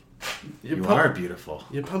 You pump- are beautiful.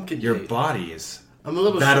 Your pumpkin Your date. body is I'm a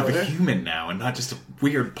little that shorter. of a human now and not just a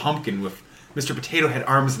weird pumpkin with Mr. Potato Head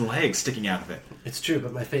arms and legs sticking out of it. It's true,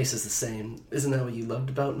 but my face is the same. Isn't that what you loved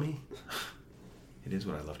about me? It is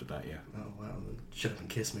what I loved about you. Oh, wow. Then shut up and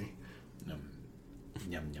kiss me.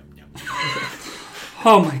 Yum, yum, yum.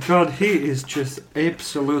 Oh my god, he is just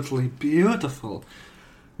absolutely beautiful.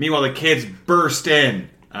 Meanwhile, the kids burst in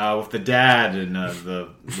with the dad and the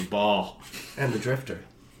ball. And the drifter.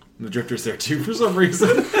 The drifter's there too for some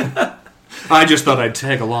reason. I just thought I'd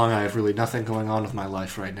tag along. I have really nothing going on with my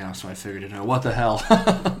life right now, so I figured, what the hell?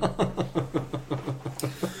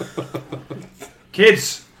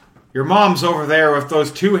 Kids, your mom's over there with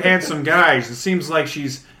those 2 handsome guys. It seems like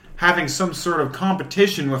she's having some sort of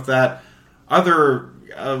competition with that other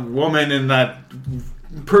woman and that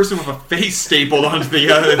person with a face stapled onto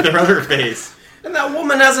their other face. And that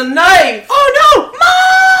woman has a knife! Oh no!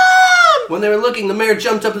 Mom! When they were looking, the mayor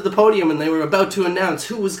jumped up to the podium and they were about to announce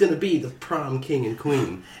who was going to be the prom king and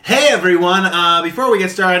queen. Hey everyone, before we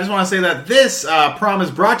get started, I just want to say that this prom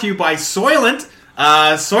is brought to you by Soylent.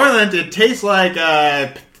 Soylent, it tastes like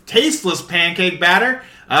tasteless pancake batter,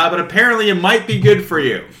 but apparently it might be good for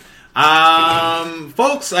you.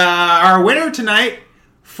 Folks, our winner tonight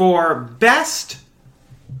for best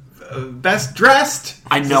dressed.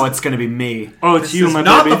 I know it's going to be me. Oh, it's you, This my is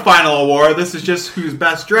not baby. the final award. This is just who's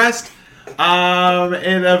best dressed.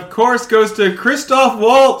 And of course goes to Christoph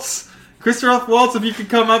Waltz. Christoph Waltz, if you could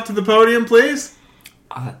come up to the podium, please.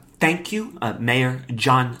 Thank you, Mayor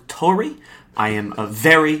John Tory. I am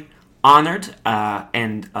very honored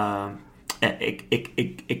and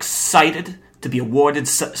excited to be awarded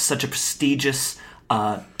such a prestigious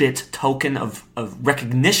token of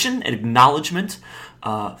recognition and acknowledgement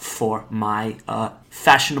for my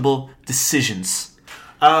fashionable decisions.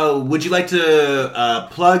 would you like to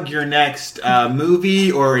plug your next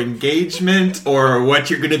movie or engagement or what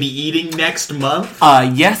you're going to be eating next month?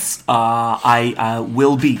 Yes, I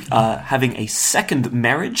will be having a second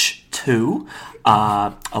marriage to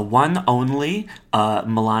a one only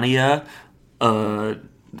Melania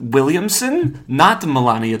Williamson, not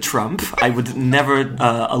Melania Trump. I would never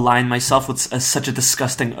align myself with such a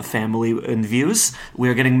disgusting family and views. We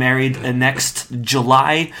are getting married next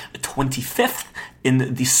July 25th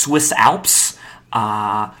in the Swiss Alps.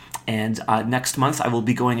 And next month I will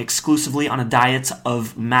be going exclusively on a diet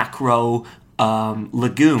of macro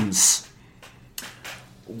legumes.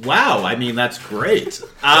 Wow, I mean, that's great.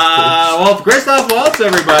 Well, Christoph Waltz,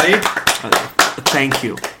 everybody. Thank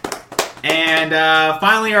you. And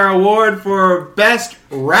finally, our award for Best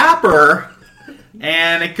Rapper.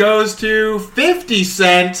 And it goes to 50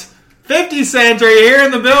 Cent. 50 Cent, are you here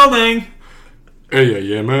in the building?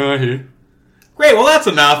 Hey, am I here? Great, well, that's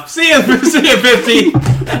enough. See you 50.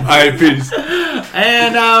 Alright, peace.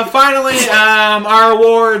 And finally, our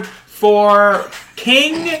award for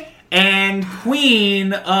King and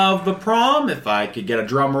Queen of the Prom. If I could get a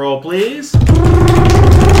drum roll, please. King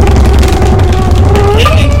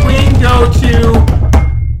and Queen go to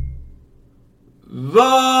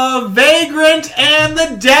the Vagrant and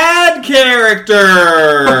the Dad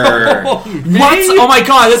character. What? Oh my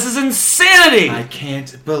god, this is insanity! I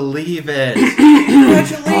can't believe it.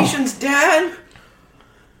 Congratulations, Dad!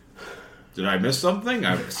 Did I miss something?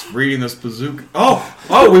 I was reading this bazooka.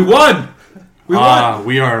 Oh, we won! We won!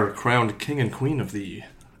 We are crowned king and queen of the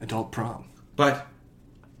adult prom. But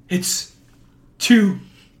it's too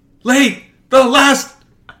late. The last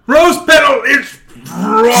rose petal is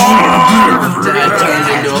Dad turned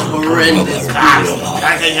into a horrendous beast.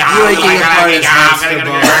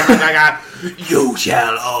 You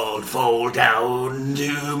shall all fall down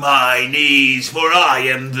to my knees, for I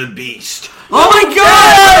am the beast. Oh my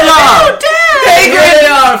God! Hey, here they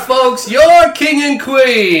are, folks, your king and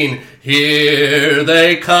queen. Here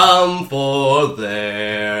they come for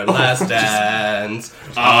their last dance.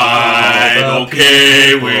 I'm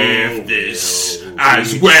okay with this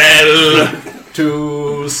as well.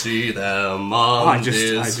 To see them on I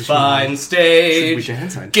just fine stage. Should we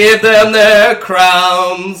dance? Give them their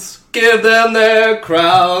crowns. Give them their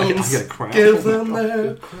crowns. I get a crown? Give them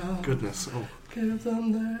their crowns. Goodness. Oh. Give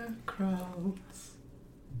them their crowns.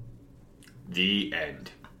 the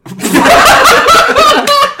end.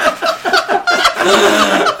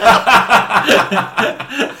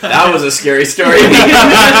 That was a scary story.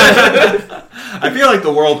 I feel like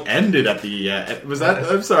the world ended at the was that?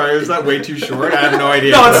 I'm sorry, was that way too short? I have no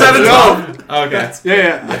idea. No, it's 7:12. Okay.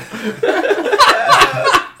 Yeah.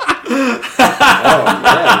 Oh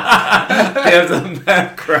man. Give them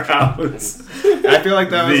that crowds. I feel like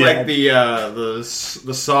that was The like end. the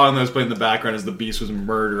song that was playing in the background as the beast was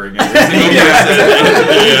murdering every single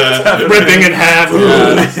person. Ripping in half.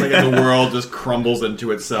 It's like the world just crumbles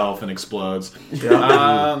into itself and explodes.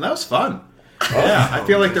 That was fun. Yeah, I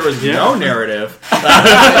feel like there was no narrative.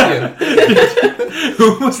 Thank you.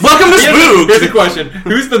 Welcome to Spook. Here's the question: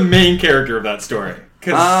 who's the main character of that story?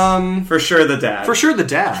 For sure the dad. For sure, the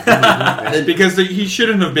dad. Because he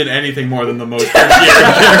shouldn't have been anything more than the most character.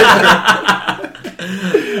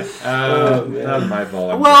 That was my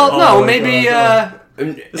fault. Well, no, maybe.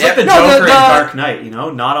 It's like the no, Joker the- in Dark Knight,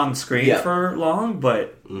 not on screen Yeah. for long,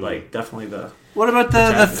 but like definitely the. What about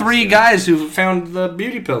the three guys who found the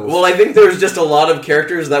beauty pills? Well, I think there was just a lot of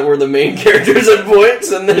characters that were the main characters at points,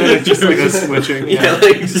 and then it just like a switching. yeah,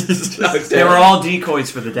 like just knocked They down. were all decoys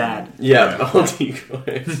for the dad. Yeah, all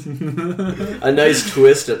decoys. A nice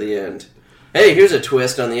twist at the end. Hey, here's a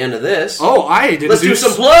twist on the end of this. Oh, I didn't. Let's do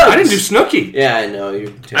some plugs. I didn't do Snooki. Yeah, I know.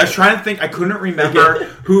 You're I was trying to think. I couldn't remember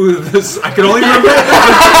who this. I could only remember.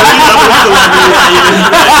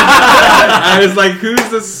 I was like, "Who's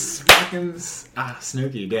this fucking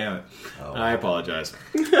Snooki?" Damn it! I apologize.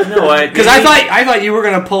 You know what? Because I thought you were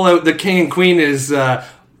gonna pull out the king and queen as the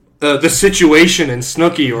situation in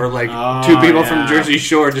Snooki, or like two people from Jersey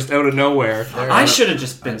Shore just out of nowhere. I should have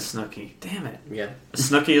just been Snooki. Damn it. Yeah.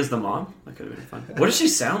 Snooki is the mom? That could have been fun. What does she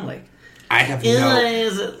sound like? I have no.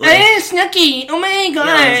 Is it like, Hey, Snooki! Oh my god!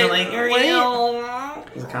 yeah, is it like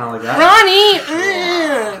is it kind of like that? Ronnie!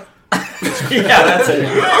 Yeah, that's it.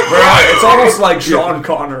 It's almost like Sean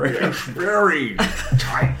Connery. Very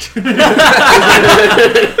tight.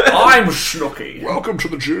 I'm Snooki. Welcome to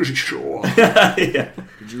the Jersey Shore. Yeah.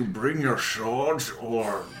 Did you bring your swords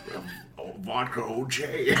or vodka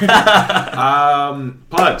OJ.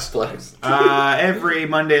 Plugs. Every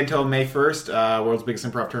Monday until May 1st, world's biggest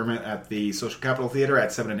improv tournament at the Social Capital Theater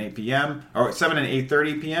at 7 and 8 p.m. or 7 and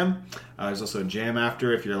 8:30 p.m. There's also a jam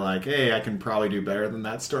after if you're like, hey, I can probably do better than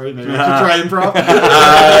that story. Maybe I should try improv.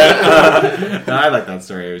 I like that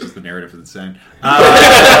story. It was just the narrative that's insane.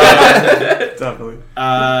 Definitely.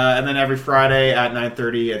 And then every Friday at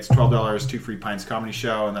 9:30, it's $12, 2 free pints comedy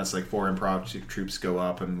show, and that's like 4 improv troops go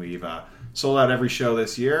up, and we've sold out every show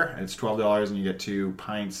this year. It's $12, and you get 2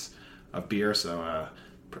 pints of beer, so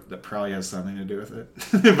that probably has something to do with it.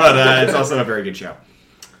 But it's also a very good show.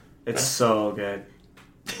 It's so good.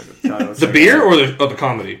 God, the beer or the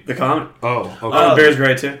comedy? The comedy. Oh, okay. The beer's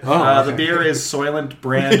great too. The beer is Soylent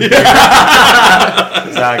brand.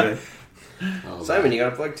 Exactly. Simon, you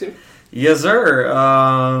got a plug too? Yes, sir.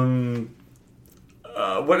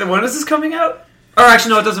 When is this coming out? Or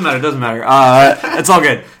actually, no, it doesn't matter. It doesn't matter. It's all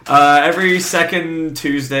good. Every second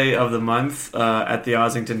Tuesday of the month at the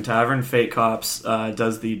Ossington Tavern, Fate Cops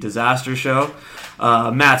does the Disaster Show.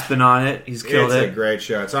 Matt's been on it. He's killed it. It's a great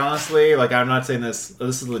show. It's honestly, like, I'm not saying this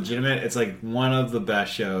is legitimate. It's like one of the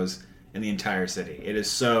best shows in the entire city. It is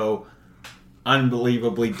so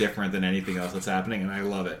unbelievably different than anything else that's happening, and I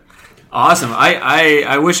love it. Awesome.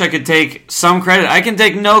 I wish I could take some credit. I can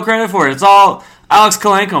take no credit for it. It's all Alex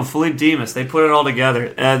Kalenko and Philippe Demas. They put it all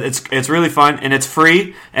together. It's really fun, and it's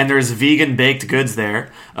free, and there's vegan baked goods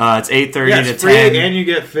there. It's 8:30 to 10. It's free, and you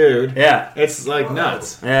get food. Yeah. It's like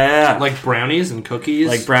nuts. Yeah. Like brownies and cookies?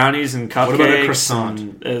 Like brownies and cupcakes. What about a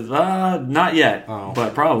croissant? Not yet,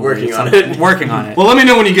 but probably. Working on it. Working on it. Well, let me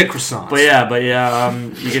know when you get croissants. But yeah,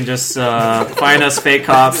 you can just find us Fake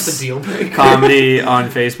Cops It's a deal breaker. Comedy on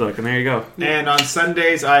Facebook, and there you go. And on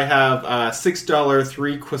Sundays, I have $6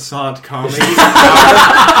 3 croissant comedy.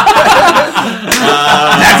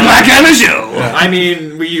 That's my kind of show. I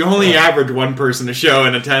mean, we only average one person a show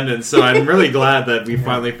in attendance, so I'm really glad that we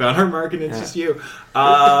finally found our market. It's just you.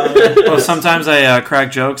 Well, sometimes I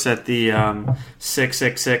crack jokes at the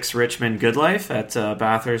 666 Richmond Good Life at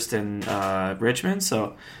Bathurst and Richmond.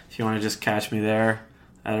 So if you want to just catch me there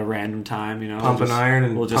at a random time, Pump an iron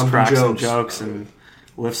and we'll just pumping crack some jokes. jokes and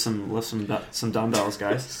lift some dumbbells,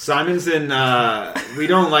 guys. Simon's in. We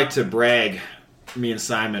don't like to brag, me and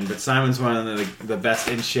Simon, but Simon's one of the best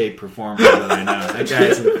in shape performers that I know. That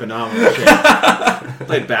guy's in phenomenal shape. I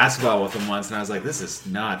played basketball with him once, and I was like, "This is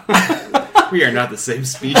not. We are not the same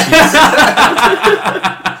species."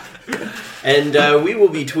 And we will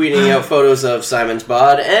be tweeting out photos of Simon's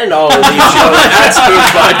bod and all of these shows at Spook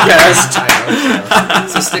Podcast. I hope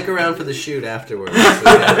so. So stick around for the shoot afterwards. So,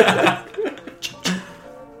 yeah.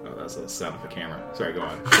 Oh, that's the sound of the camera. Sorry, go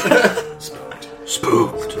on.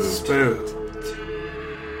 Spooked.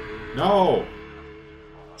 No.